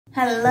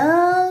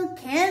Hello,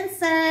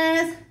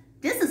 Cancers.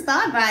 This is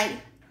Starbright.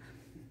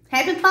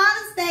 Happy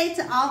Father's Day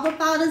to all the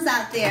fathers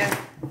out there.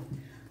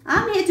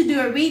 I'm here to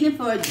do a reading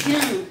for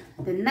June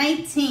the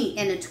 19th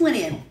and the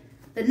 20th,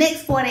 the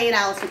next 48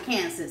 hours for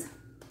Cancers.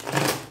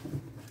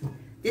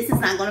 This is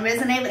not going to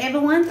resonate with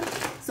everyone,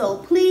 so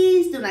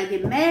please do not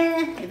get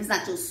mad if it's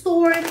not your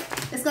story.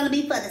 It's going to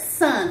be for the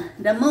sun,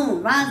 the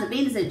moon, rising,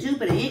 Venus, and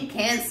Jupiter in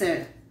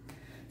Cancer.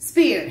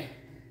 Spirit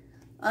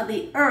of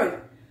the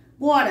earth,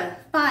 water,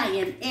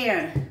 fire, and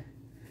air.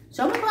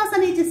 Show me what else I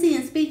need to see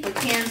and speak for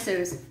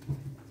Cancers.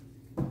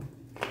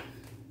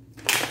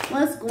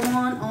 What's going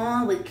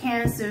on with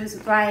Cancers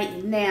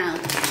right now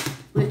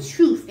with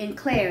truth and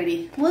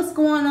clarity? What's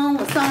going on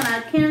with some of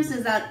our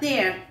Cancers out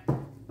there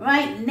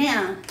right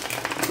now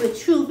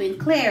with truth and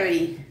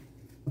clarity?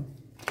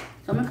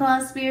 Show me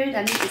call Spirit.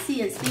 I need to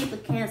see and speak for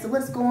Cancer.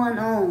 What's going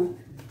on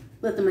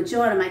with the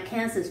majority of my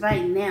Cancers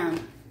right now?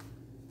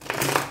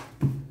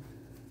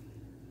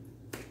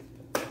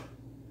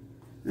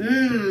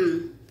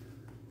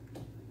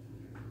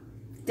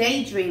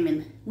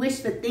 Daydreaming,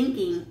 wishful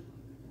thinking.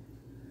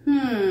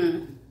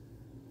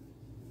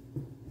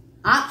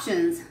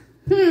 Options.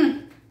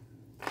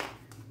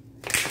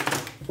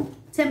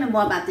 Tell me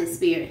more about this,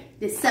 Spirit.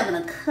 This 7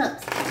 of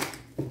Cups.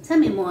 Tell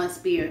me more,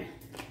 Spirit.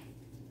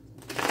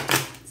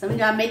 Some of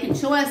y'all making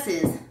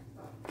choices.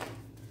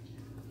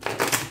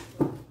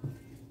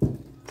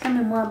 Tell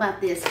me more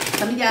about this.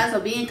 Some of you guys are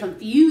being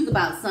confused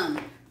about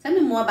something. Tell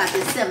me more about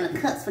this 7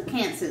 of Cups for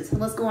Cancers.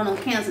 What's going on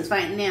Cancers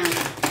right now?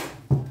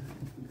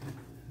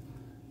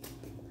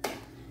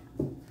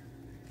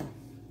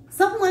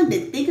 Someone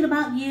been thinking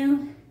about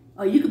you,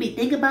 or you could be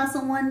thinking about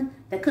someone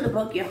that could have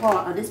broke your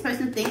heart, or this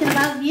person thinking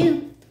about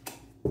you.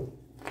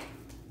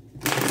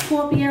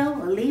 Scorpio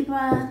or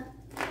Libra.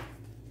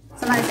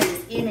 Somebody said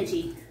it's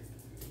energy.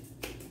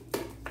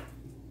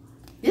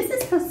 This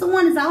is for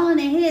someone that's all in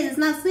their head. It's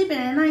not sleeping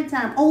at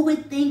nighttime.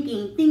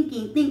 Overthinking,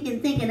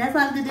 thinking. That's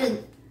all they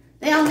do.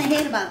 They all in their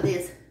head about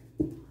this.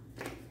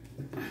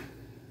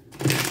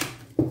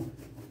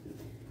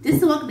 This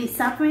is what could be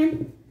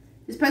suffering.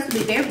 This person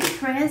could be very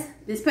depressed.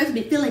 This person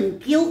could be feeling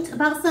guilt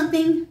about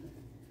something.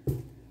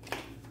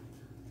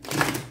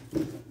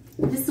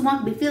 This is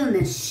one could be feeling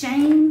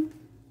ashamed,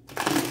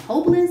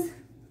 hopeless.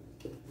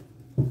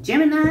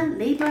 Gemini,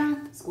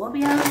 Libra,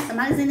 Scorpio.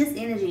 Somebody's in this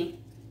energy.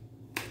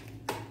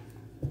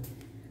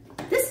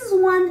 This is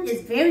one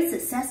is very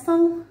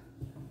successful,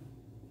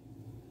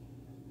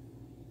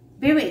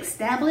 very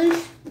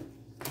established.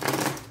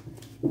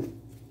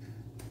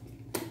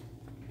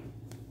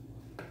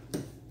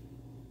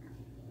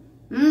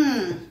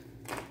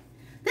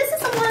 This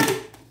is someone,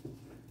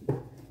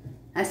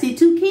 I see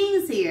 2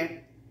 kings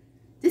here.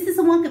 This is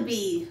someone could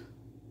be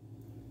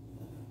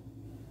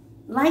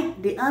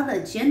like the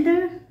other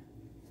gender.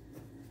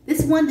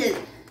 This one that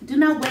do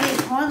not wear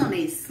his heart on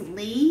their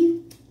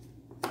sleeve.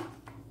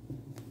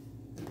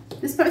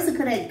 This person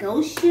could have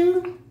ghosted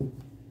you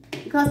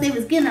because they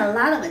was getting a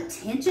lot of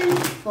attention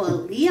for a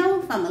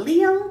Leo, from a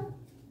Leo.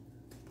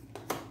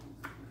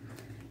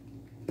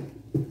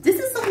 This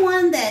is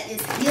someone that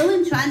is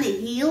healing, trying to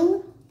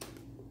heal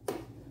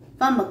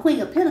from a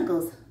Queen of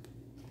Pentacles.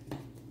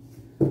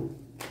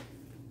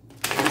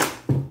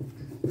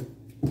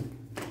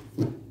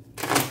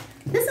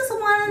 This is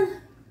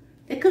someone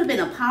that could have been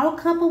a power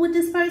couple with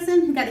this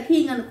person. You got the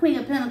King and the Queen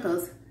of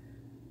Pentacles.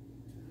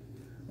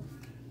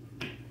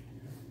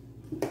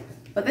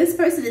 But this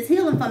person is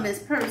healing from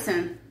this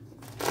person.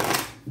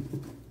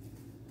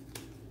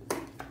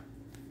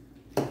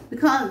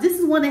 Because this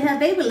is one that have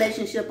their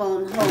relationship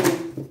on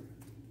hold.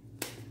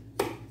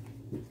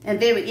 And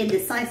very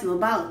indecisive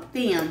about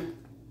them.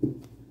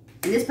 And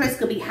this person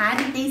could be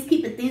hiding things,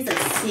 keeping things a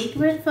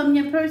secret from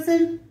your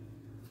person.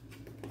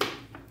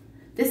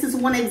 This is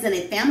one that was in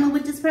a family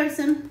with this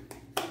person.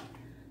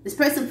 This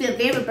person feel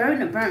very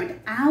burdened or burned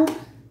out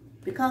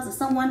because of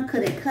someone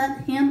could have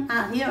cut him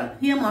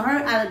or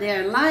her out of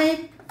their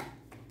life.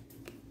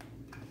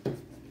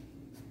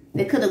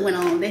 They could have went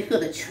on. They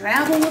could have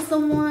traveled with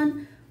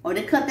someone, or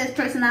they cut that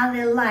person out of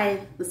their life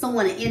with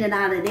someone in and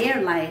out of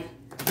their life.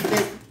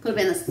 This could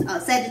have been a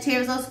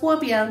Sagittarius or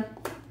Scorpio.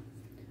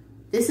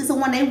 This is the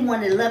one they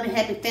wanted, a loving,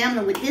 happy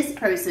family with this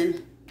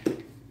person.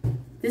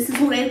 This is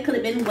who they could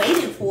have been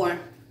waiting for.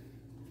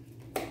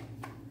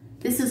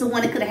 This is the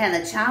one that could have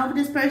had a child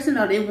with this person,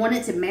 or they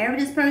wanted to marry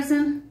this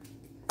person.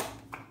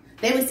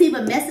 They receive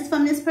a message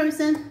from this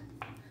person.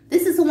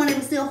 This is the one that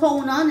was still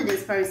holding on to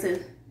this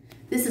person.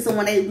 This is the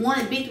one they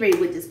wanted victory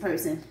with this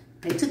person.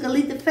 They took a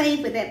leap of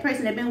faith with that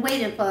person they've been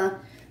waiting for.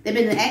 They've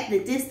been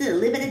acting distant, a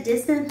little bit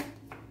distant.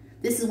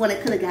 This is one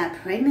that could have got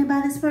pregnant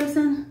by this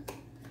person.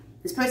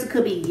 This person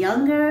could be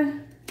younger.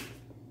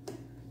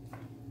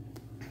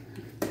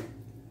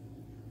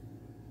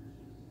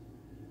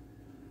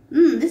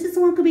 This is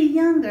someone could be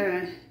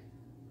younger.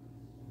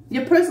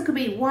 Your person could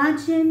be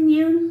watching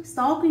you,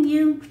 stalking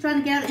you, trying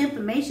to gather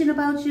information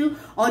about you,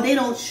 or they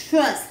don't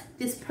trust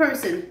this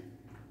person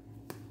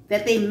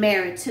that they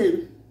married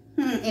to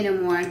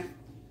anymore.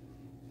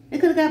 They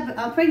could have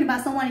got pregnant by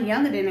someone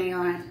younger than they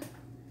are.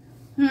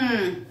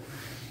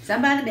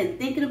 Somebody been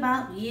thinking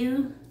about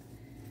you.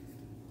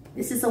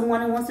 This is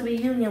someone who wants a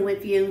reunion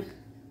with you.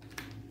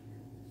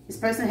 This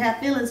person have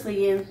feelings for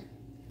you.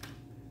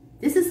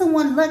 This is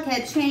someone luck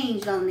had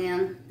changed on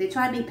them. They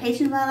try to be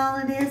patient about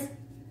all of this.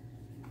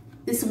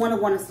 This is one who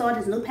want to start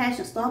this new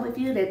passion start with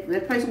you.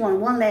 That person want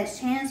one last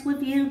chance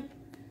with you.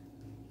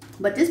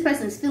 But this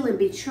person is feeling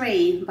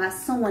betrayed by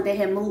someone they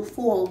have moved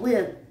forward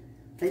with.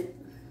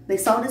 They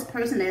saw this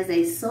person as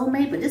a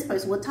soulmate, but this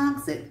person was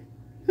toxic.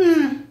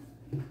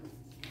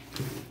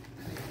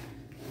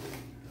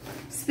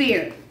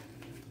 Spirit.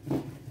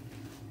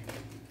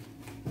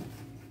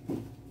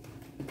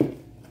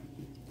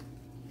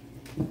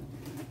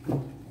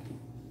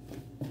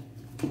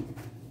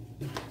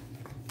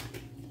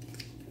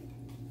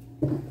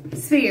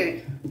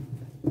 Spirit.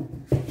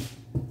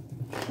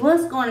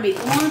 What's going to be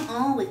going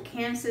on with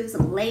Cancers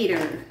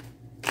later?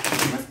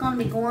 What's going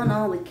to be going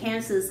on with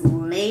Cancers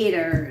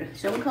later?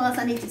 Show me cards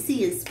I need to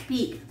see and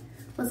speak.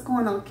 What's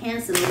going on with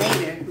Cancer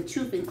later with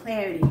truth and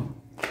clarity?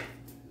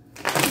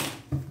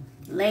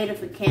 Later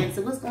for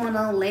Cancer. What's going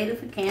on later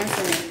for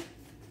Cancer?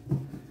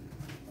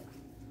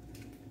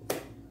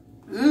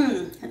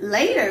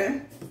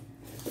 Later?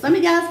 Some of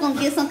you guys going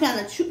to get some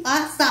kind of truth.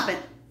 Stop it.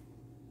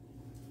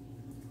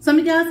 Some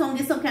of you guys going to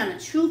get some kind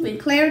of truth and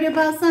clarity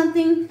about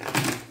something.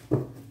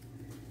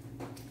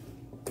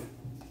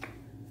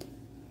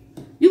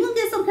 You're going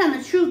to get some kind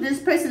of truth.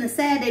 This person is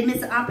sad they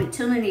missed an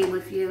opportunity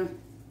with you.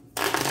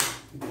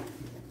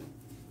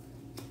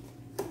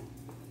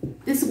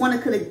 This is one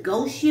that could have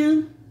ghosted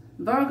you.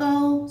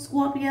 Virgo,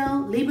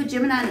 Scorpio, Libra,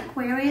 Gemini, and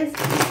Aquarius.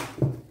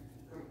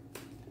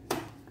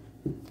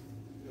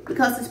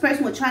 Because this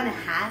person was trying to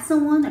hide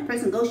someone. That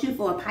person ghosted you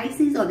for a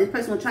Pisces. Or this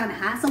person was trying to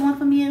hide someone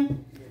from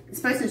you. This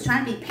person is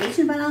trying to be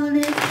patient about all of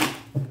this.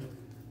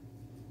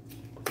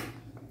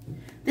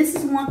 This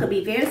is one could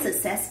be very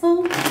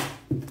successful.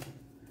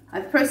 A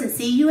person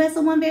see you as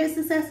someone very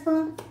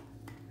successful.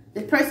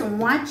 This person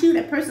wants you.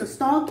 That person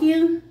stalk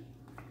you.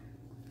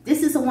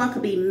 This is someone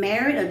could be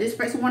married, or this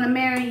person want to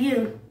marry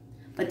you.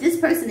 But this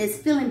person is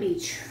feeling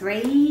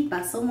betrayed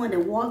by someone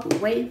that walked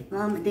away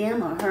from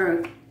them or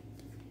her.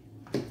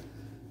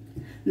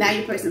 Now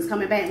your person is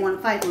coming back, want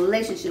to fight for a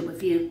relationship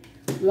with you,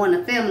 want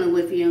a family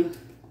with you.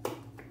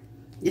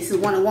 This is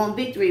one that want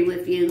victory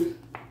with you.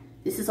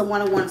 This is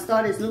someone that want to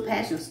start this new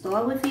passion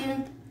start with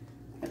you.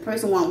 A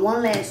person want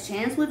one last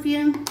chance with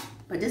you.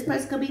 But this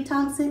person could be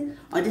toxic.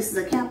 Or this is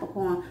a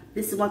Capricorn.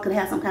 This is one could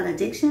have some kind of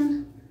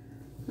addiction.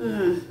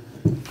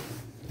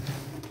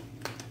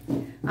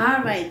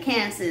 Alright,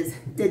 Cancers.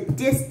 The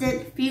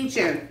distant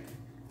future.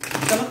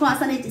 So of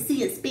course I need to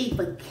see and speak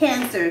for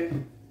Cancer.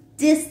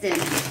 Distant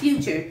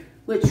future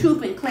with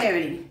truth and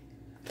clarity.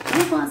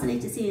 What cards I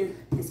need to see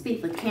and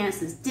speak for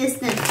Cancer's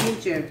distant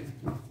future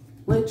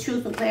with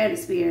truth and clarity,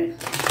 Spirit?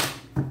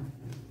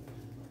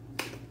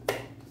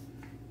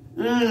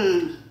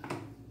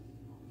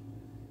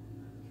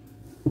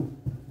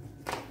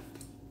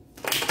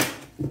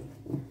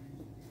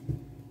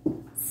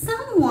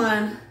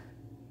 Someone,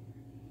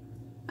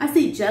 I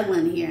see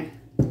juggling here.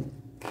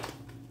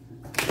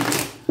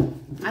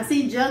 I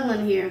see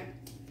juggling here.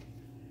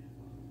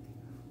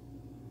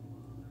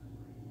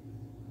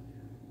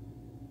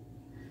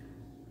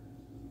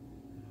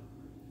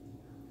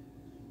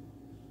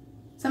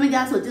 Some of you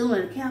guys are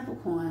dealing with a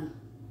Capricorn.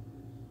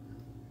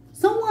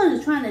 Someone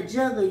is trying to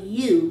juggle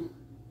you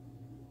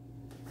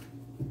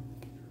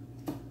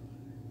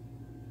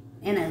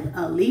and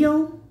a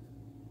Leo.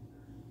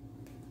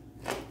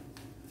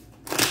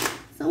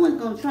 Someone's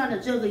going to try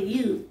to juggle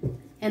you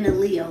and a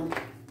Leo.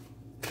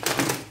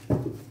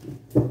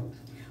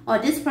 Or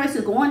this person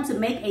is going to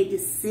make a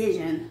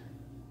decision.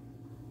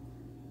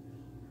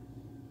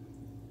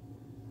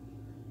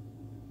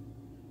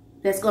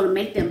 That's going to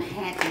make them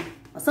happy.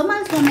 Or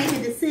somebody's going to make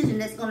a decision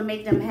that's going to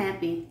make them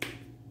happy.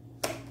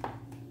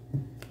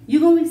 You're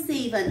going to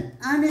receive an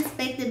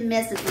unexpected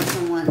message from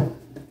someone.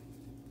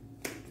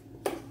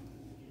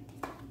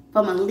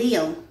 From a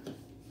Leo.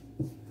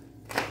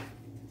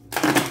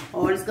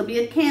 Or it's going to be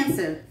a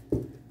Cancer.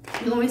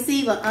 You're going to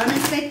receive an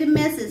unexpected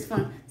message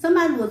from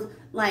somebody who was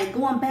like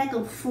going back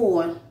and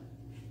forth.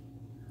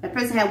 That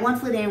person had one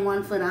foot in,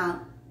 one foot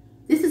out.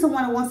 This is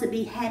someone who wants to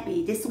be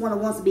happy. This is someone who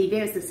wants to be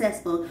very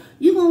successful.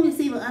 You're going to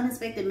receive an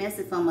unexpected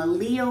message from a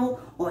Leo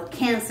or a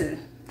Cancer.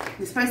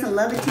 This person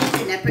loves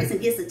attention. That person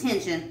gets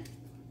attention.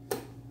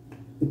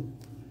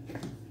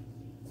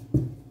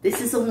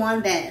 This is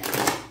someone that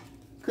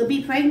could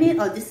be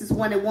pregnant, or this is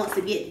one that wants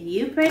to get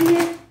you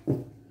pregnant,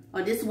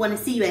 or this is one to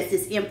see you as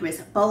this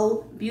Empress.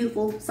 Bold,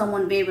 beautiful,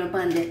 someone very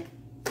abundant.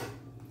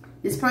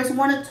 This person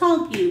want to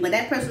talk to you, but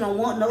that person don't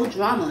want no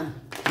drama.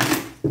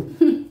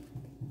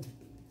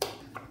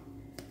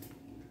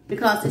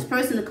 Because this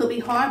person could be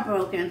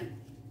heartbroken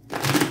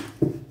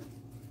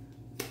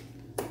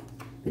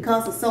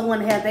because of someone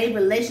that have a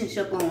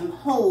relationship on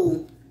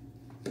hold.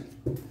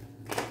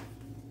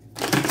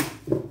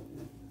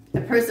 The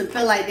person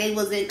felt like they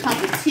was in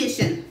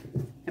competition.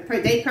 That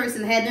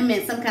person had them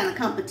in some kind of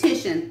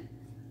competition.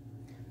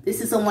 This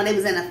is someone that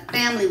was in a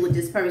family with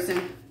this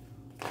person.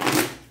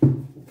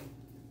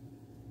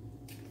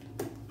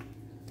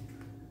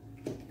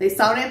 They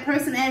saw that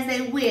person as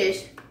they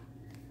wish.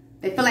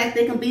 They feel like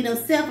they can be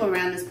themselves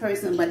around this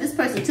person, but this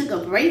person took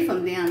a break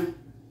from them.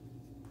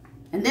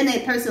 And then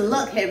that person's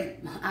luck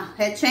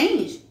had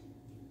changed.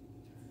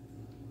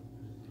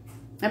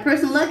 That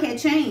person's luck had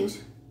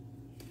changed.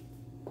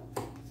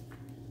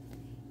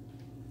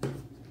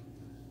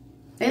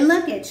 Their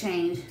luck had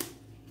changed.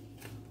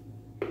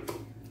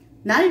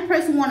 Now this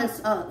person wants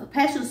a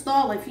passion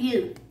start with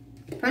you.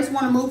 The person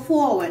want to move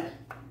forward.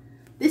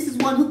 This is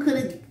one who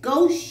could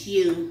ghost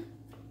you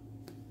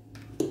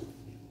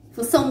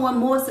for someone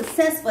more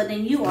successful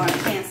than you are,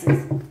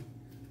 Cancers.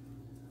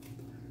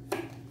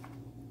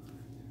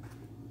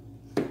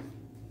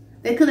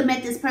 They could have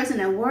met this person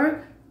at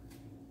work,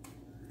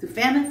 through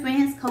family,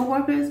 friends,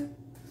 co-workers,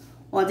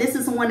 or this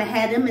is someone that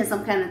had them in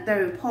some kind of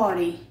third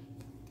party.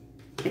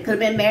 They could have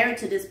been married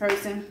to this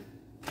person.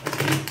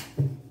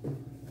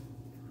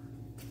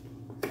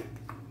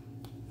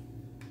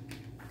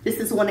 This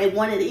is when they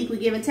wanted to equal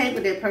give and take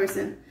with that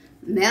person.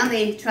 Now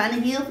they trying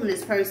to heal from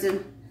this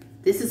person.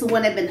 This is the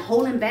one that been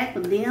holding back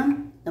from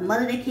them, the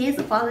mother of their kids,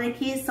 the father of their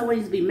kids, someone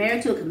used to be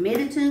married to or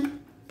committed to.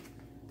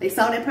 They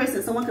saw that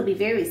person, someone could be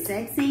very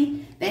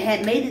sexy. They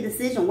had made a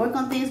decision, work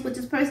on things with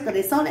this person because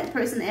they saw that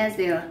person as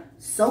their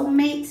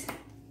soulmate.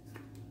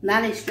 Now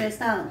they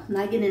stressed out,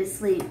 not getting to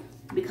sleep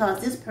because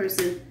this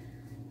person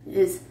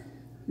is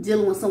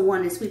dealing with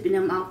someone that's sweeping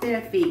them off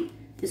their feet.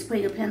 This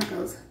Queen of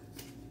Pentacles.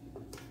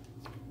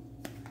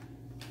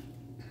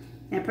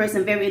 That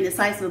person very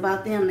indecisive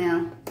about them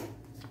now.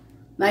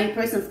 Now your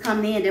person's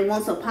coming in that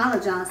wants to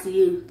apologize to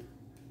you.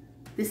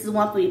 This is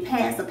one for your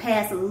past, a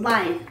past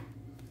life.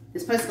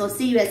 This person gonna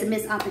see you as a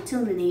missed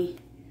opportunity.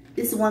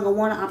 This is one gonna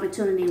want an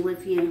opportunity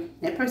with you.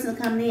 That person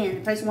coming in,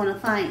 the person wanna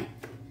fight.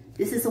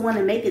 This is the one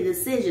to make a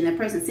decision. That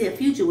person see a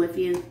future with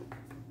you.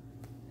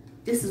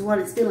 This is one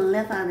that's feeling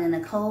left out in the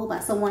cold by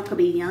someone could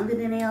be younger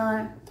than they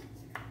are.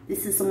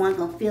 This is someone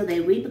gonna feel the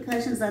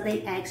repercussions of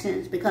their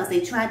actions because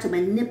they try to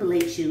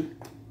manipulate you.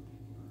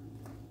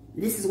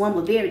 This is one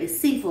was very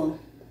deceitful.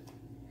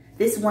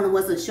 This one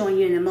wasn't showing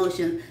you an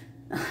emotion.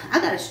 I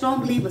got a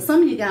strong belief that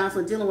some of you guys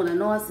are dealing with a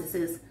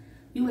narcissist.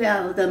 You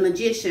have the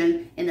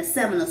Magician and the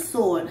Seven of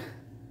Swords.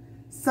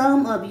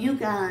 Some of you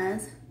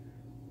guys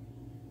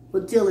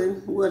were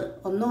dealing with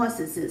a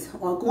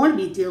narcissist or going to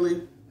be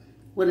dealing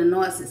with a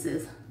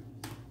narcissist.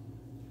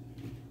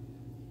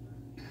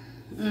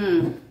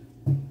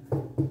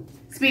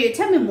 Spirit,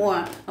 tell me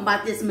more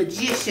about this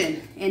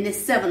Magician and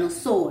this Seven of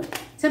Swords.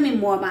 Tell me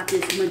more about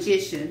this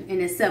Magician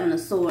and this Seven of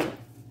Swords.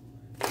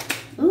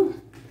 Ooh.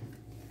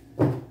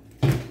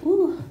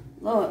 Ooh,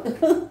 Lord.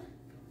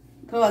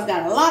 Cards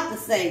got a lot to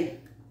say.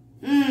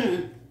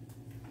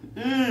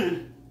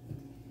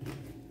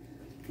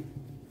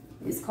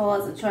 These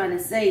cards are trying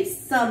to say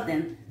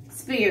something.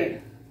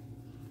 Spirit.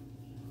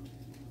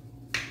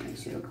 Make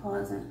sure the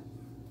cards are.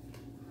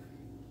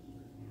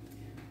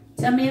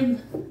 Tell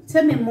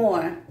me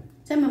more.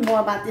 Tell me more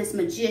about this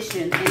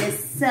Magician and this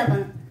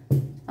Seven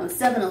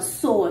of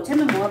Swords. Tell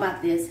me more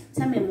about this.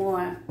 Tell me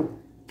more.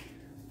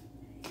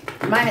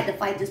 You might have to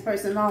fight this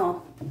person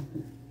off.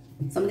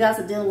 Some guys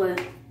are dealing with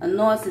a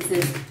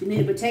narcissist. You need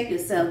to protect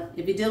yourself.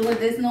 If you're dealing with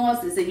this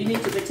narcissist, you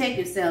need to protect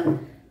yourself.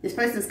 This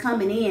person's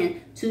coming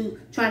in to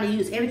trying to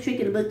use every trick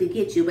in the book to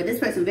get you. But this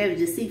person is very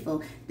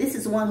deceitful. This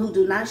is one who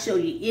do not show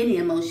you any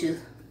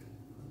emotions.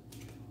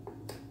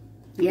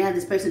 Yeah,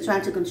 this person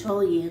trying to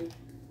control you.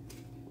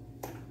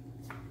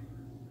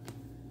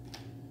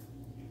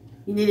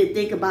 You need to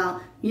think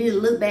about, you need to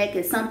look back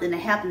at something that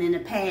happened in the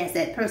past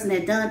that person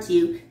had done to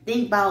you.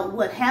 Think about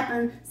what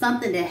happened,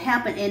 something that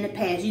happened in the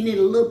past. You need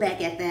to look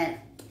back at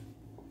that.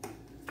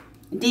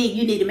 And then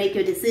you need to make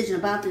your decision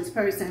about this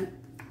person.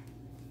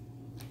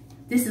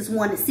 This is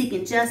one that's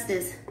seeking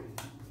justice.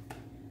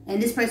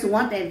 And this person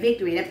wants that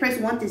victory. That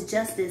person wants this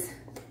justice.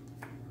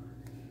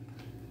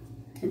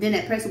 And then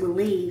that person will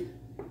leave.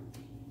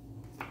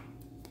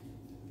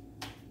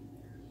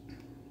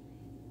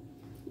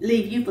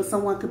 Leave you for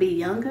someone could be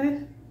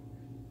younger.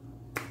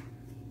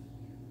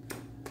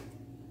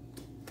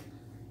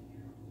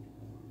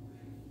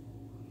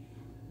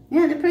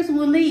 Yeah, that person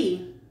will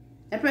leave.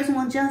 That person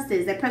wants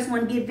justice. That person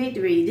wants to get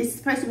victory.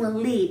 This person will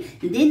leave.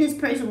 And then this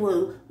person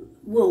will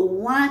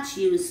watch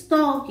you,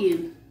 stalk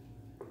you.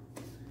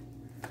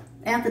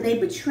 After they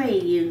betray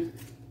you.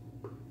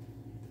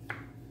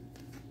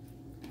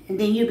 And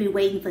then you'll be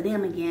waiting for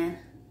them again.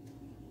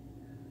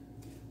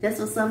 That's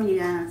for some of you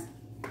guys.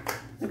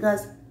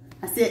 Because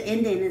I see an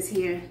ending is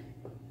here.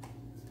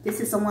 This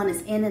is someone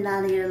that's in and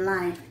out of your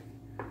life.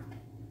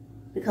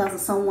 Because of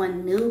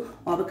someone new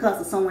or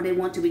because of someone they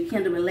want to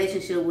rekindle a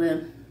relationship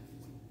with.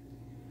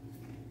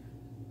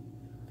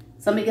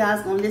 Some of you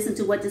guys going to listen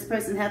to what this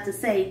person have to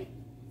say.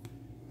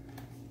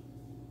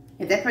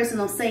 If that person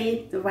don't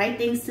say the right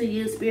things to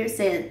you, Spirit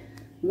said,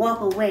 walk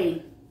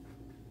away.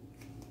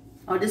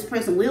 Or this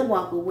person will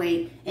walk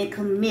away and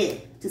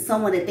commit to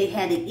someone that they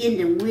had an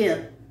ending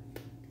with.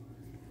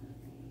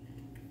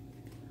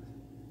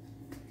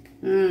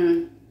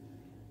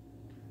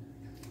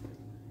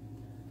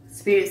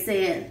 Spirit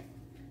said,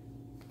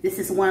 This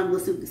is one who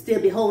will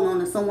still be holding on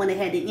to someone that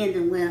had the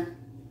ending with.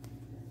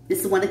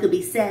 This is one that could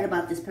be sad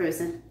about this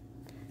person.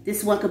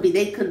 This one could be,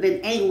 they could have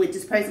been angry with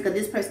this person because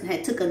this person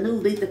had took a new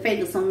leap of faith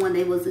with someone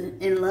they was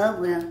in love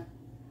with.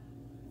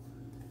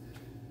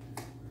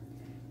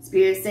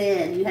 Spirit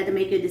said you had to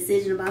make your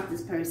decision about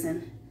this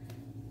person.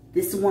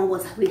 This one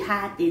was, we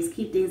hide things,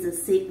 keep things a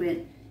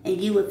secret,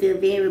 and you would feel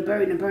very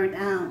burdened and burnt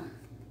out.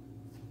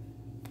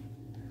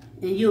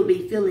 And you'll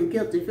be feeling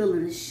guilty,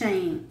 feeling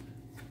ashamed.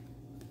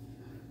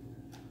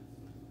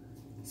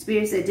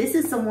 Spirit said this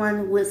is someone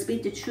who will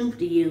speak the truth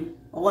to you.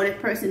 Or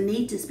that person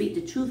needs to speak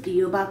the truth to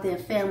you about their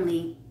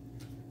family.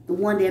 The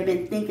one they've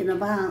been thinking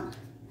about.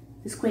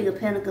 This Queen of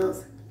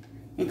Pentacles.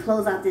 And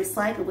close out this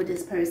cycle with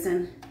this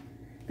person.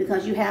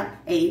 Because you have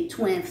a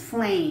twin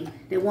flame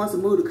that wants to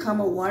move to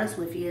calmer waters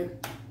with you.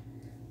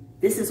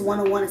 This is one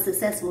who wants a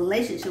successful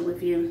relationship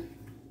with you.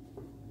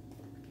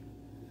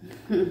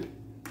 And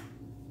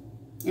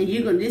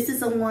this is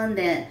someone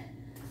that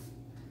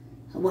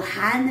will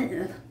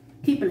hide,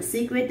 keeping a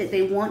secret that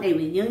they want a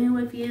reunion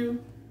with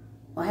you.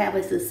 Or have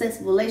a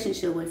successful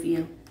relationship with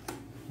you.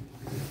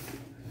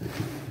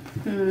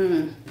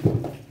 Some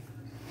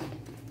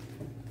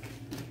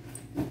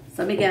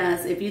of you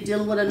guys, if you're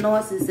dealing with a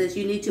narcissist,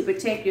 you need to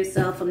protect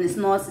yourself from this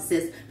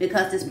narcissist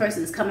because this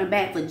person is coming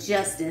back for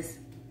justice.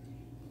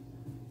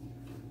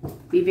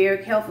 Be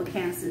very careful,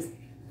 Cancers.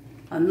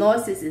 A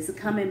narcissist is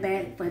coming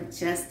back for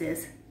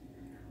justice.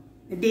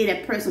 And then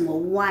that person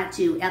will watch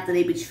you after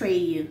they betray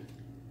you.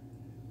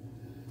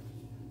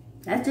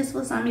 That's just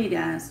for some of you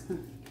guys.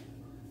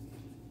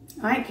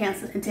 All right,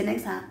 Cancer. Until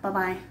next time.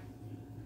 Bye-bye.